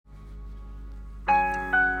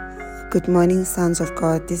Good morning, sons of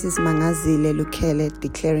God. This is Mangazile Lukele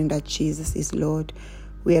declaring that Jesus is Lord.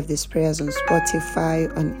 We have these prayers on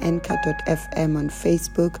Spotify, on Anchor.fm, on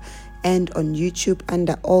Facebook, and on YouTube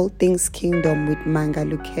under All Things Kingdom with Manga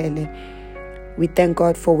Lukele. We thank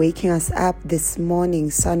God for waking us up this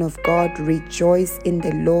morning. Son of God, rejoice in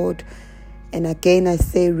the Lord. And again, I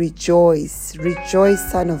say rejoice.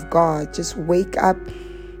 Rejoice, son of God. Just wake up,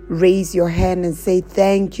 raise your hand and say,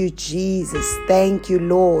 thank you, Jesus. Thank you,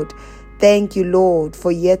 Lord. Thank you, Lord,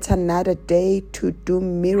 for yet another day to do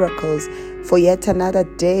miracles, for yet another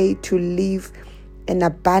day to live an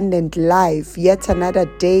abundant life, yet another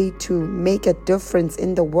day to make a difference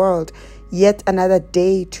in the world, yet another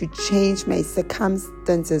day to change my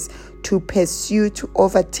circumstances, to pursue, to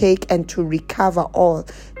overtake, and to recover all.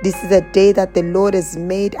 This is a day that the Lord has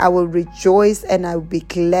made. I will rejoice and I will be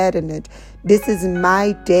glad in it. This is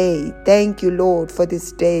my day. Thank you, Lord, for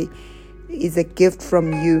this day. It is a gift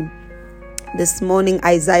from you. This morning,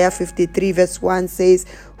 Isaiah 53 verse 1 says,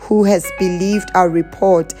 "Who has believed our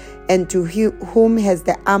report, and to whom has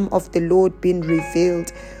the arm of the Lord been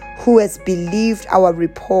revealed?" Who has believed our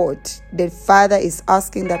report? The Father is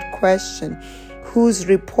asking that question. Whose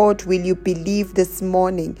report will you believe this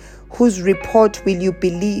morning? Whose report will you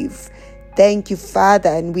believe? Thank you, Father.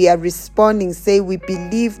 And we are responding, say, we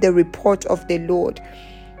believe the report of the Lord.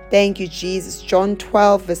 Thank you, Jesus. John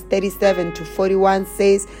 12 verse 37 to 41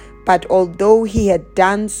 says, "But although he had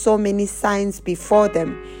done so many signs before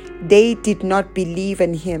them, they did not believe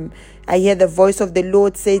in him." I hear the voice of the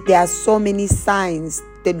Lord say, there are so many signs.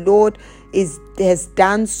 The Lord has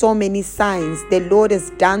done so many signs. The Lord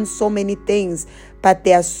has done so many things, but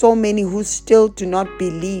there are so many who still do not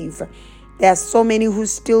believe. There are so many who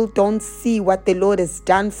still don't see what the Lord has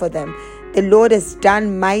done for them. The Lord has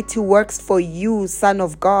done mighty works for you, son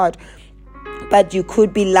of God. But you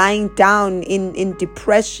could be lying down in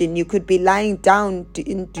depression. You could be lying down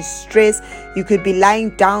in distress. You could be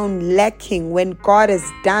lying down lacking when God has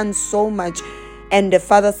done so much. And the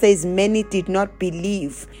Father says many did not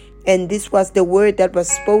believe. And this was the word that was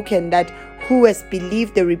spoken, that who has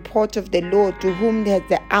believed the report of the Lord, to whom has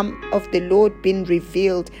the arm of the Lord been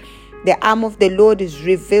revealed. The arm of the Lord is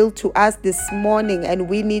revealed to us this morning, and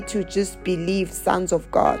we need to just believe, sons of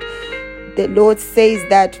God. The Lord says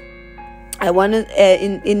that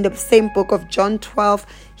in the same book of John 12,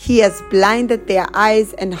 he has blinded their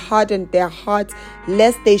eyes and hardened their hearts,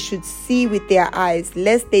 lest they should see with their eyes,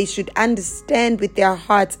 lest they should understand with their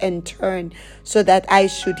hearts and turn, so that I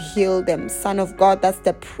should heal them. Son of God, that's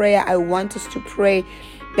the prayer I want us to pray,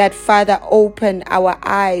 that Father, open our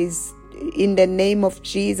eyes in the name of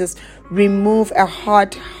Jesus. Remove a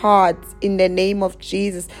hard heart in the name of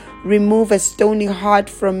Jesus. Remove a stony heart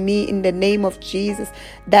from me in the name of Jesus,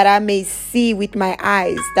 that I may see with my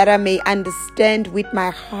eyes, that I may understand with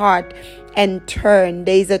my heart and turn.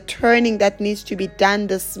 There is a turning that needs to be done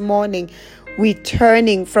this morning. We're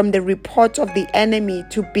turning from the report of the enemy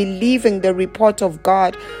to believing the report of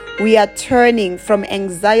God. We are turning from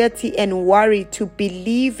anxiety and worry to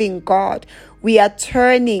believing God. We are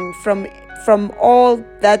turning from all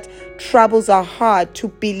that troubles our heart to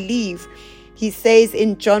believe. He says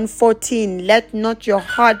in John 14, "Let not your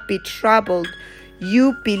heart be troubled.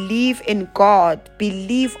 You believe in God,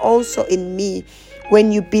 believe also in me."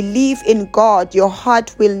 When you believe in God, your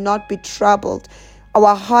heart will not be troubled.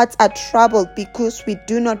 Our hearts are troubled because we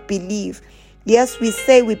do not believe. Yes, we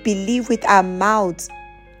say we believe with our mouths,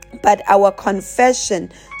 but our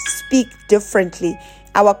confession speak differently.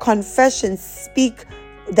 Our confessions speak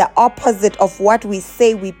the opposite of what we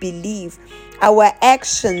say we believe. Our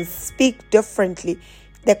actions speak differently.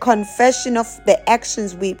 The confession of the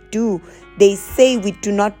actions we do, they say we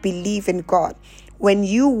do not believe in God. When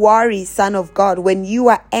you worry, son of God, when you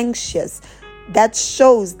are anxious, that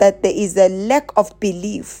shows that there is a lack of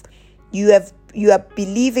belief. You are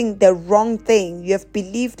believing the wrong thing. You have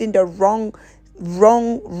believed in the wrong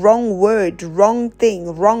word, wrong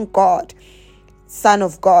thing, wrong God. Son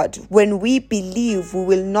of God, when we believe, we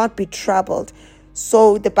will not be troubled.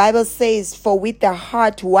 So the Bible says, "For with the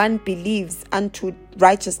heart one believes unto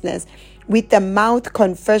righteousness, with the mouth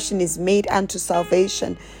confession is made unto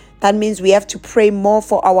salvation." That means we have to pray more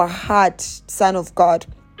for our heart, son of God.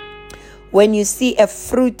 When you see a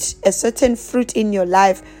certain fruit in your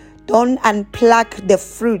life, don't unpluck the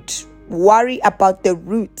fruit. Worry about the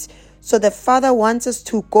root. So the Father wants us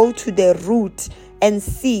to go to the root and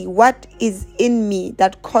see what is in me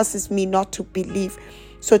that causes me not to believe.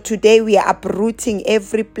 So today we are uprooting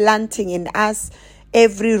every planting in us,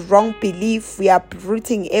 every wrong belief. We are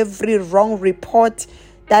uprooting every wrong report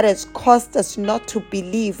that has caused us not to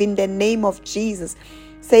believe in the name of Jesus.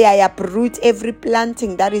 Say, I uproot every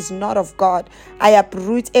planting that is not of God. I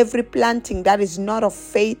uproot every planting that is not of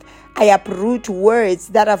faith. I uproot words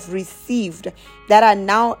that I've received that are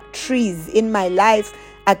now trees in my life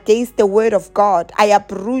against the word of God. I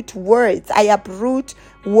uproot words. I uproot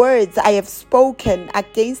words I have spoken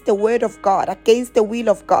against the word of God, against the will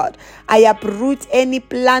of God. I uproot any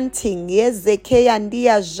planting. Yes,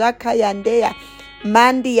 Zekeyandia, Jakayandea,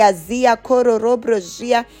 Mandia, Zia,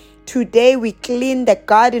 Kororobrojia. Today we clean the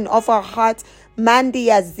garden of our hearts.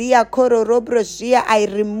 Mandia, Zia, Kororobrojia. I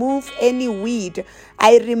remove any weed.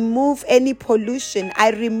 I remove any pollution.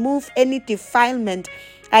 I remove any defilement.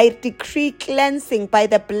 I decree cleansing by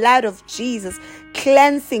the blood of Jesus,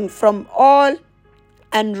 cleansing from all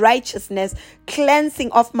unrighteousness,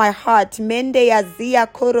 cleansing of my heart. Father,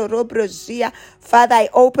 I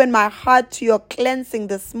open my heart to your cleansing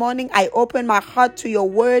this morning. I open my heart to your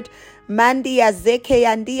word. Let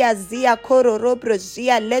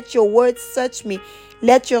your word search me.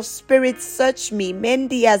 Let your spirit search me.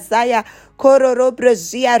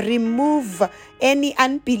 Remove any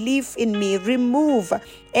unbelief in me. Remove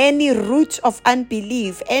any root of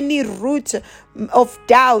unbelief, any root of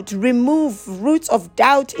doubt. Remove roots of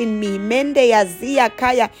doubt in me.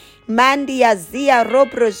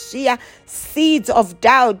 Seeds of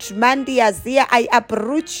doubt. I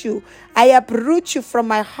uproot you. I uproot you from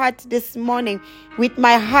my heart this morning. With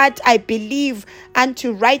my heart I believe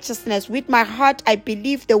unto righteousness. With my heart I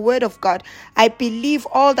believe the word of God. I believe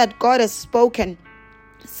all that God has spoken.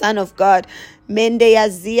 Son of God, you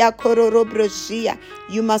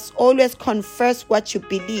must always confess what you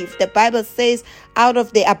believe. The Bible says, out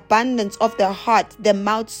of the abundance of the heart, the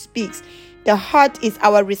mouth speaks. The heart is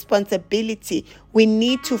our responsibility. We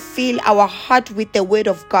need to fill our heart with the word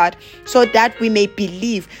of God so that we may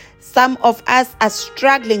believe. Some of us are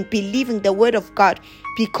struggling believing the word of God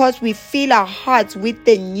because we fill our hearts with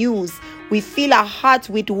the news. We fill our hearts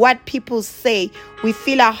with what people say. We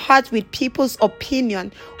fill our hearts with people's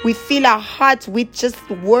opinion. We fill our hearts with just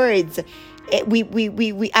words.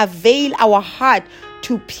 We avail our heart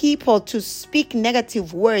to people to speak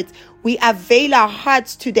negative words. We avail our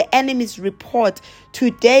hearts to the enemy's report.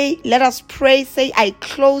 Today, let us pray. Say, I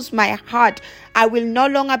close my heart. I will no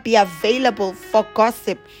longer be available for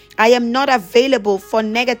gossip. I am not available for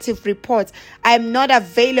negative reports. I am not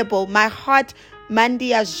available. My heart,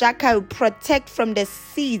 Mandia Jaka, will protect from the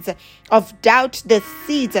seeds of doubt, the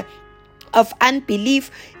seeds of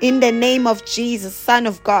unbelief in the name of Jesus, Son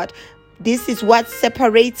of God. This is what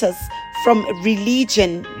separates us from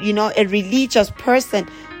religion. A religious person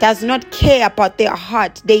does not care about their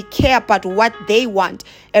heart. They care about what they want.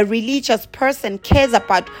 A religious person cares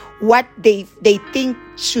about what they think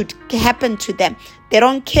should happen to them. They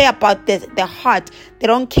don't care about the heart. They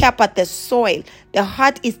don't care about the soil. The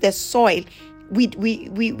heart is the soil.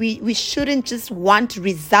 We shouldn't just want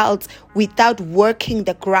results without working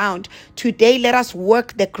the ground. Today, let us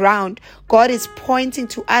work the ground. God is pointing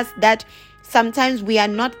to us that sometimes we are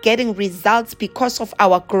not getting results because of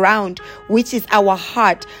our ground, which is our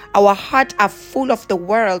heart. Our heart are full of the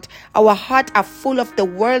world. Our heart are full of the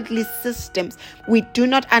worldly systems. We do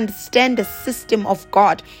not understand the system of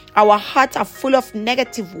God. Our hearts are full of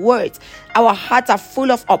negative words. Our hearts are full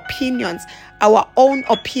of opinions, our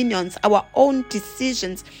own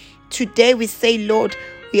decisions. Today we say, Lord,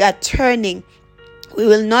 we are turning. We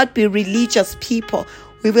will not be religious people.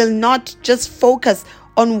 We will not just focus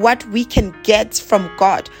on what we can get from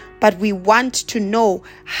God, but we want to know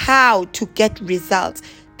how to get results.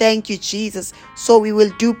 Thank you, Jesus. So we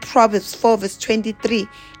will do Proverbs 4 verse 23.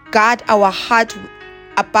 Guard our heart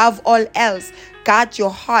above all else. Guard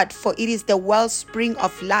your heart, for it is the wellspring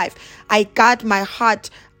of life. I guard my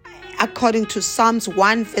heart according to Psalms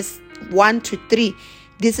 1 verse 1 to 3.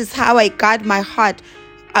 This is how I guard my heart.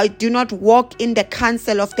 I do not walk in the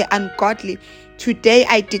counsel of the ungodly. Today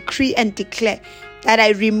I decree and declare that I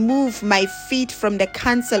remove my feet from the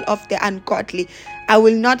counsel of the ungodly. I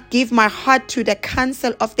will not give my heart to the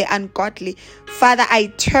counsel of the ungodly. Father,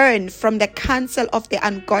 I turn from the counsel of the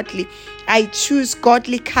ungodly. I choose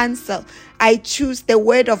godly counsel. I choose the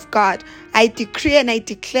word of God. I decree and I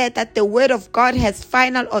declare that the word of God has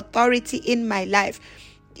final authority in my life.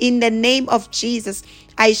 In the name of Jesus,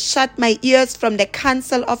 I shut my ears from the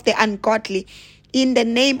counsel of the ungodly. In the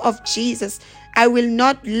name of Jesus, I will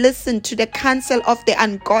not listen to the counsel of the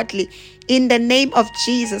ungodly. In the name of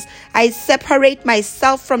Jesus, I separate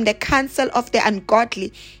myself from the counsel of the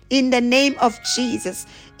ungodly. In the name of Jesus,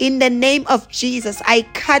 I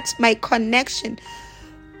cut my connection.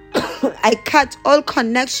 I cut all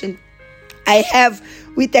connection I have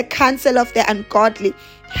with the counsel of the ungodly.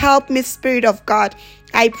 Help me, Spirit of God.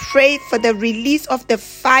 I pray for the release of the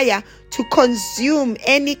fire to consume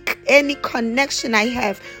any connection I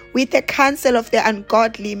have with the counsel of the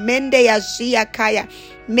ungodly. Mende ya jia kaya,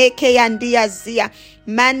 meke yandia zia,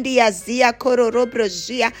 mandi ya zia kororobro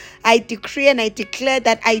jia. I decree and I declare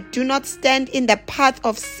that I do not stand in the path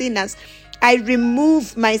of sinners. I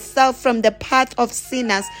remove myself from the path of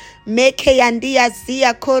sinners. Meke yandia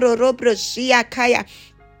zia kororobro jia kaya,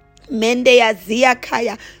 mende ya zia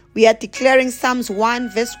kaya. We are declaring Psalms 1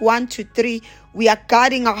 verse 1 to 3. We are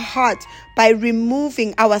guarding our heart by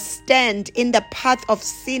removing our stand in the path of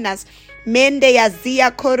sinners. Mende ya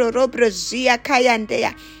zia kororobro jia kaya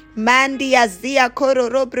ndeya. Mandi ya zia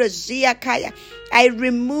kororobro jia kaya. I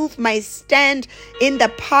remove my stand in the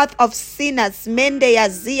path of sinners. Mende ya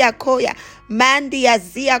zia koya. Mandi ya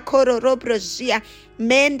zia kororobro jia.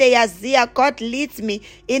 Mende ya zia. God leads me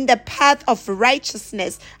in the path of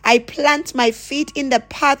righteousness. I plant my feet in the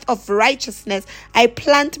path of righteousness. I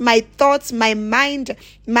plant my thoughts, my mind,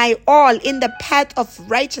 my all in the path of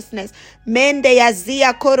righteousness. Mende ya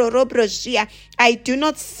zia kororobro jia. I do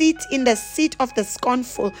not sit in the seat of the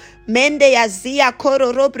scornful. Mende ya zia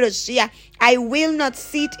kororobro jia. I will not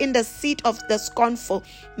sit in the seat of the scornful.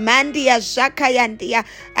 Mandi ya jaka yandia.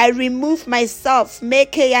 I remove myself.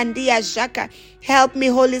 Meke yandia jaka. Help me,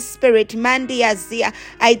 Holy Spirit. Mandi ya zia.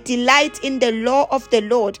 I delight in the law of the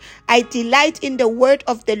Lord. I delight in the word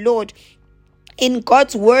of the Lord. In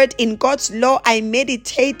God's word, in God's law, I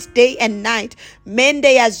meditate day and night.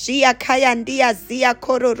 Mende ya jia kaya ndia zia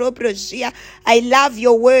kororobro jia. I love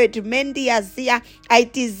your word. Mende ya zia. I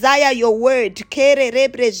desire your word. Kere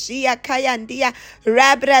rebre jia kaya ndia.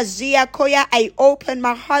 Rabra jia koya. I open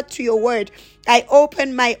my heart to your word. I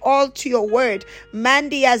open my all to your word.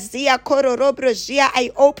 Mandi ya zia kororobro jia.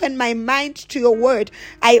 I open my mind to your word.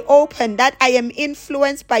 I open that I am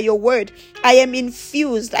influenced by your word. I am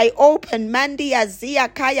infused. I open Mandi ya zia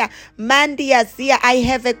kaya. Mandi ya zia. I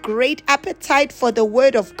have a great appetite for the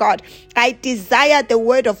word of God. I desire the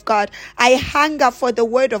word of God. I hunger for the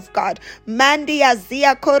word of God. Mandi ya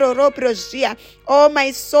zia kororobro jia. Oh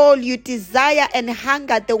my soul, you desire and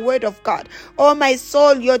hunger the word of God. Oh my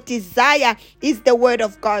soul, your desire is the word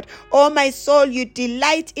of God. Oh my soul, you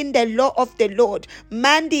delight in the law of the Lord.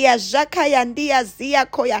 Mandia jaka yandia zia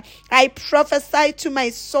koya. I prophesy to my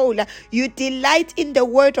soul, you delight in the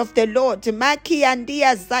word of the Lord. Maki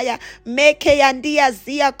yandia zaya, meke yandia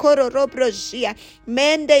zia kororobro jia,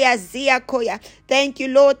 mende ya zia koya. Thank you,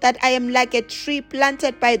 Lord, that I am like a tree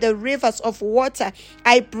planted by the rivers of water.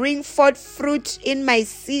 I bring forth fruit in my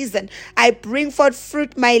season. I bring forth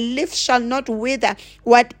fruit. My leaf shall not wither.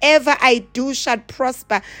 Whatever I do shall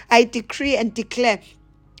prosper. I decree and declare.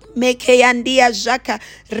 Meke yandia jaka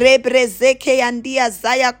rebrezeke yandia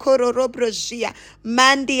zaya kororobro jia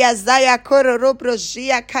mandia zaya kororobro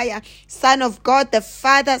jia kaya. Son of God, the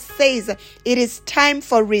Father says it is time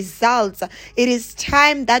for results. It is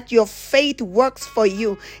time that your faith works for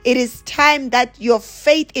you. It is time that your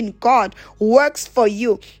faith in God works for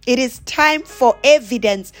you. It is time for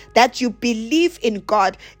evidence that you believe in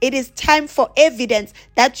God. It is time for evidence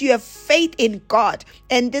that you have faith in God.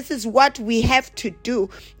 And this is what we have to do.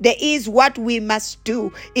 There is what we must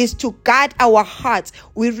do is to guard our hearts.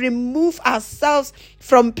 We remove ourselves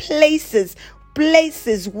from places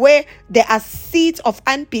where there are seeds of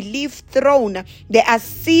unbelief thrown. There are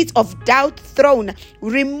seeds of doubt thrown.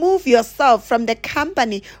 Remove yourself from the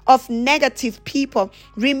company of negative people.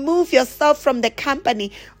 Remove yourself from the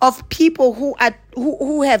company of people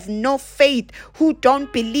who have no faith, who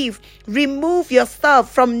don't believe. Remove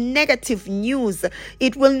yourself from negative news.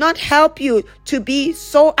 It will not help you to be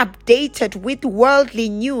so updated with worldly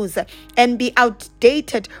news and be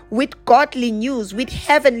outdated with godly news, with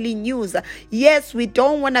heavenly news. Yes, we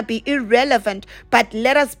don't want to be irrelevant, but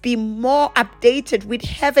let us be more updated with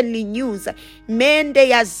heavenly news. Mende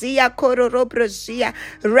ya zia kororobro jia,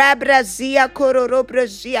 rabra zia kororobro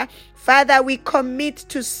jia. Father, we commit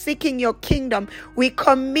to seeking your kingdom. We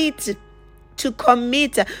commit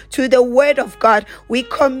to the word of God. We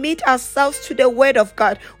commit ourselves to the word of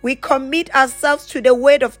God. We commit ourselves to the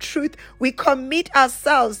word of truth. We commit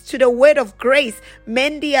ourselves to the word of grace.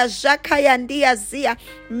 Mendia jaka yandia zia,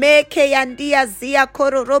 meke yandia zia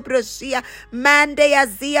kororobro zia, mande ya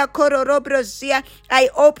zia kororobro zia. I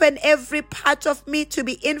open every part of me to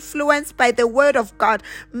be influenced by the word of God.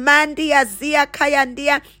 Mandia zia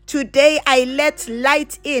kayandia. Today I let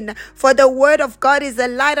light in, for the word of God is a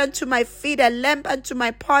light unto my feet, a lamp unto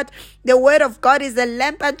my path. The word of God is a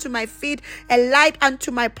lamp unto my feet, a light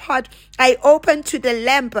unto my path. I open to the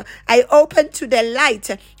lamp. I open to the light.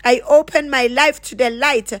 I open my life to the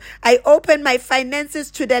light. I open my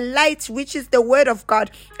finances to the light, which is the word of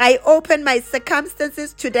God. I open my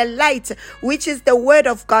circumstances to the light, which is the word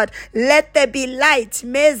of God. Let there be light.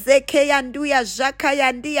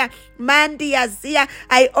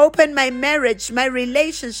 I open my marriage, my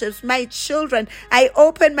relationships, my children. I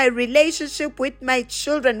open my relationship with my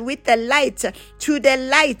children with the light, to the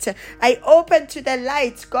light. I open to the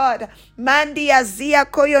light, God.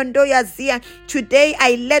 Today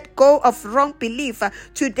I let go of wrong belief.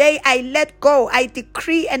 Today I let go. I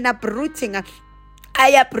decree an uprooting.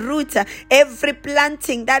 I uproot every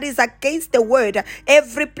planting that is against the word,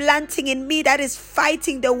 every planting in me that is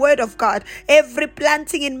fighting the word of God, every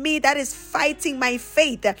planting in me that is fighting my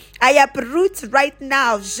faith. I uproot right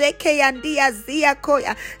now.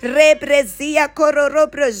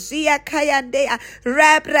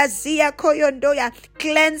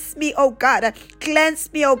 Cleanse me, O God.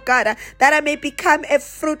 Cleanse me, O God, that I may become a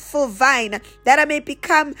fruitful vine, that I may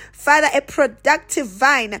become, Father, a productive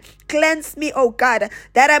vine. Cleanse me, O God,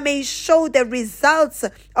 that I may show the results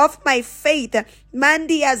of my faith.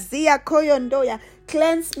 Mandi azia koyondoya.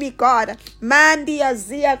 Cleanse me, God. Mandi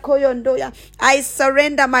azia koyondoya. I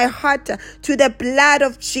surrender my heart to the blood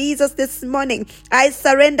of Jesus this morning. I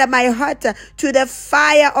surrender my heart to the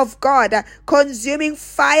fire of God, consuming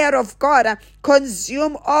fire of God.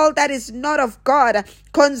 Consume all that is not of God.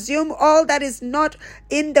 Consume all that is not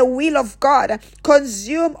in the will of God.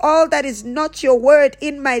 Consume all that is not your word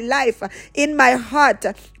in my life, in my heart.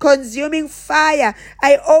 Consuming fire.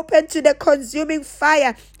 I open to the consuming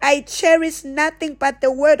fire. I cherish nothing but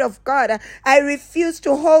the word of God. I refuse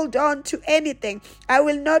to hold on to anything. I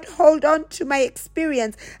will not hold on to my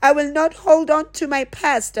experience. I will not hold on to my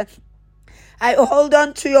past. I hold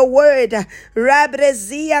on to your word.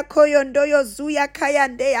 Rabrezia koyondoyo zuya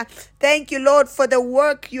kayandea. Thank you, Lord, for the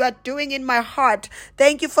work you are doing in my heart.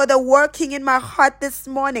 Thank you for the working in my heart this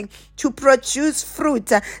morning to produce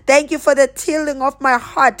fruit. Thank you for the tilling of my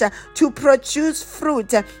heart to produce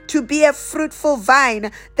fruit, to be a fruitful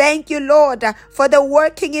vine. Thank you, Lord, for the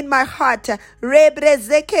working in my heart.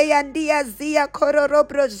 Rebrezeke yandia zia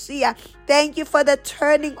kororobrozia. Thank you for the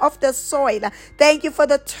turning of the soil. Thank you for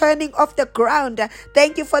the turning of the ground.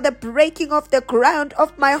 Thank you for the breaking of the ground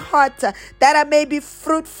of my heart, that I may be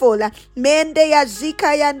fruitful. Mende ya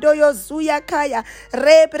zika ya ndoyo zuya kaya.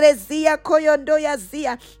 Rebrezia koyondoya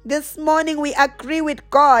zia. This morning we agree with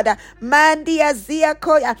God. Mandi ya zia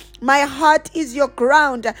koya. My heart is your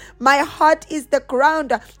ground. My heart is the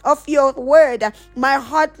ground of your word. My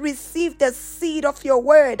heart received the seed of your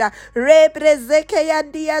word. Rebrezeke ya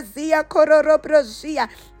ndia zia kororobrozia.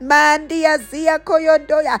 Mandia zia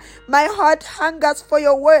koyondoya. My heart hungers for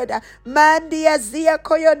your word. Mandia zia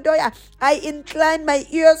koyondoya. I incline my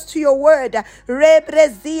ears to your word.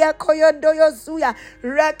 Rebrezia koyondoyo zuya.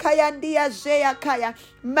 Rakayandia zeya kaya.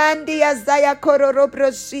 Mandia zaya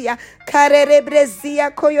kororobrozia.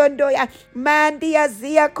 Karerebrezia koyondoya. Mandia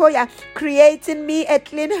zia koya. Create in me a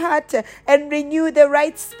clean heart and renew the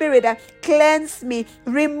right spirit. Cleanse me.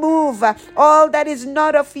 Remove all that is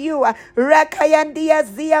not of you. Rakayandia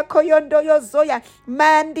zia koyondoyo zoya.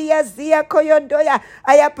 Mandia zia koyondoya.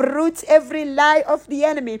 I uproot every lie of the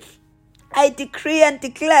enemy. I decree and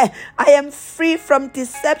declare I am free from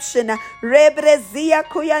deception. Rebrezia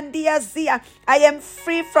kuyandia zia. I am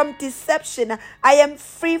free from deception. I am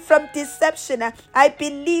free from deception. I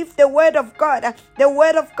believe the word of God. The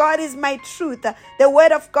word of God is my truth. The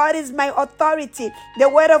word of God is my authority. The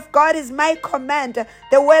word of God is my command.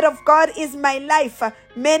 The word of God is my life.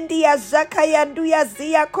 Mendia zakayanduya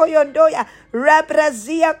zia koyondoya.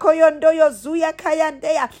 Rabrazia koyondoyo zuya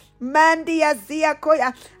kayandea. Mandia zia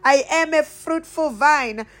koya. I am a fruitful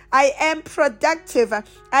vine. I am productive.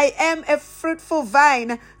 I am a fruitful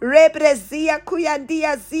vine. Rebrezia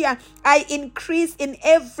kuyandia zia. I increase in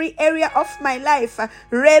every area of my life.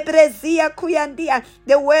 Rebrezia kuyandia.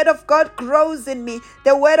 The word of God grows in me.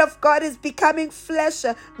 The word of God is becoming flesh.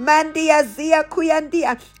 Mandia zia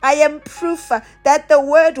kuyandia. I am proof that the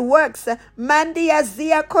word works. Mandia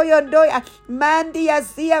zia koyondoya. Mandia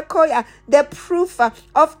zia koya. The proof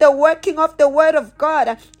of the working of the word of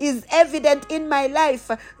God is evident in my life.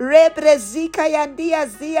 Rebrezika yandia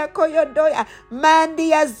zia koyondoya.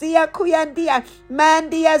 Mandia zia kuyandia.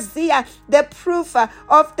 Mandia Zia. The proof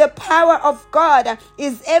of the power of God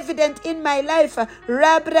is evident in my life.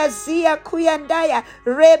 Rabrazia Kuyandaya,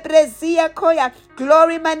 Rebrezia Koya.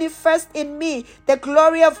 Glory manifest in me. The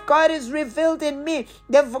glory of God is revealed in me.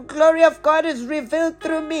 The glory of God is revealed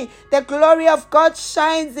through me. The glory of God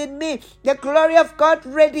shines in me. The glory of God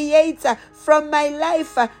radiates from my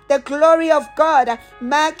life. The glory of God.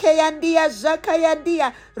 Makayandia,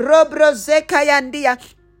 Zakayandia, Robrozekayandia.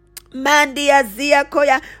 Mandia Zia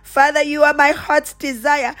Koya. Father, you are my heart's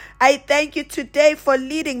desire. I thank you today for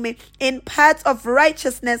leading me in paths of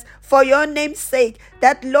righteousness for your name's sake.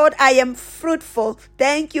 That, Lord, I am fruitful.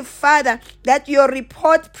 Thank you, Father, that your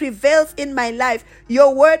report prevails in my life.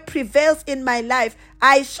 Your word prevails in my life.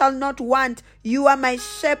 I shall not want. You are my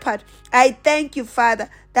shepherd. I thank you, Father,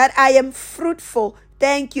 that I am fruitful.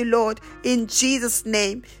 Thank you, Lord, in Jesus'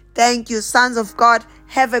 name. Thank you, sons of God.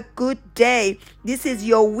 Have a good day. This is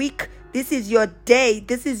your week. This is your day.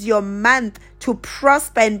 This is your month to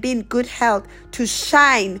prosper and be in good health, to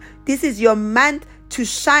shine. This is your month to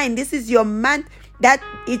shine. This is your month that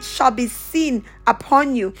it shall be seen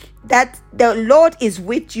upon you that the Lord is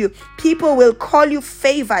with you. People will call you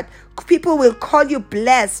favored. People will call you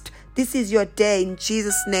blessed. This is your day. In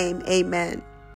Jesus' name, amen.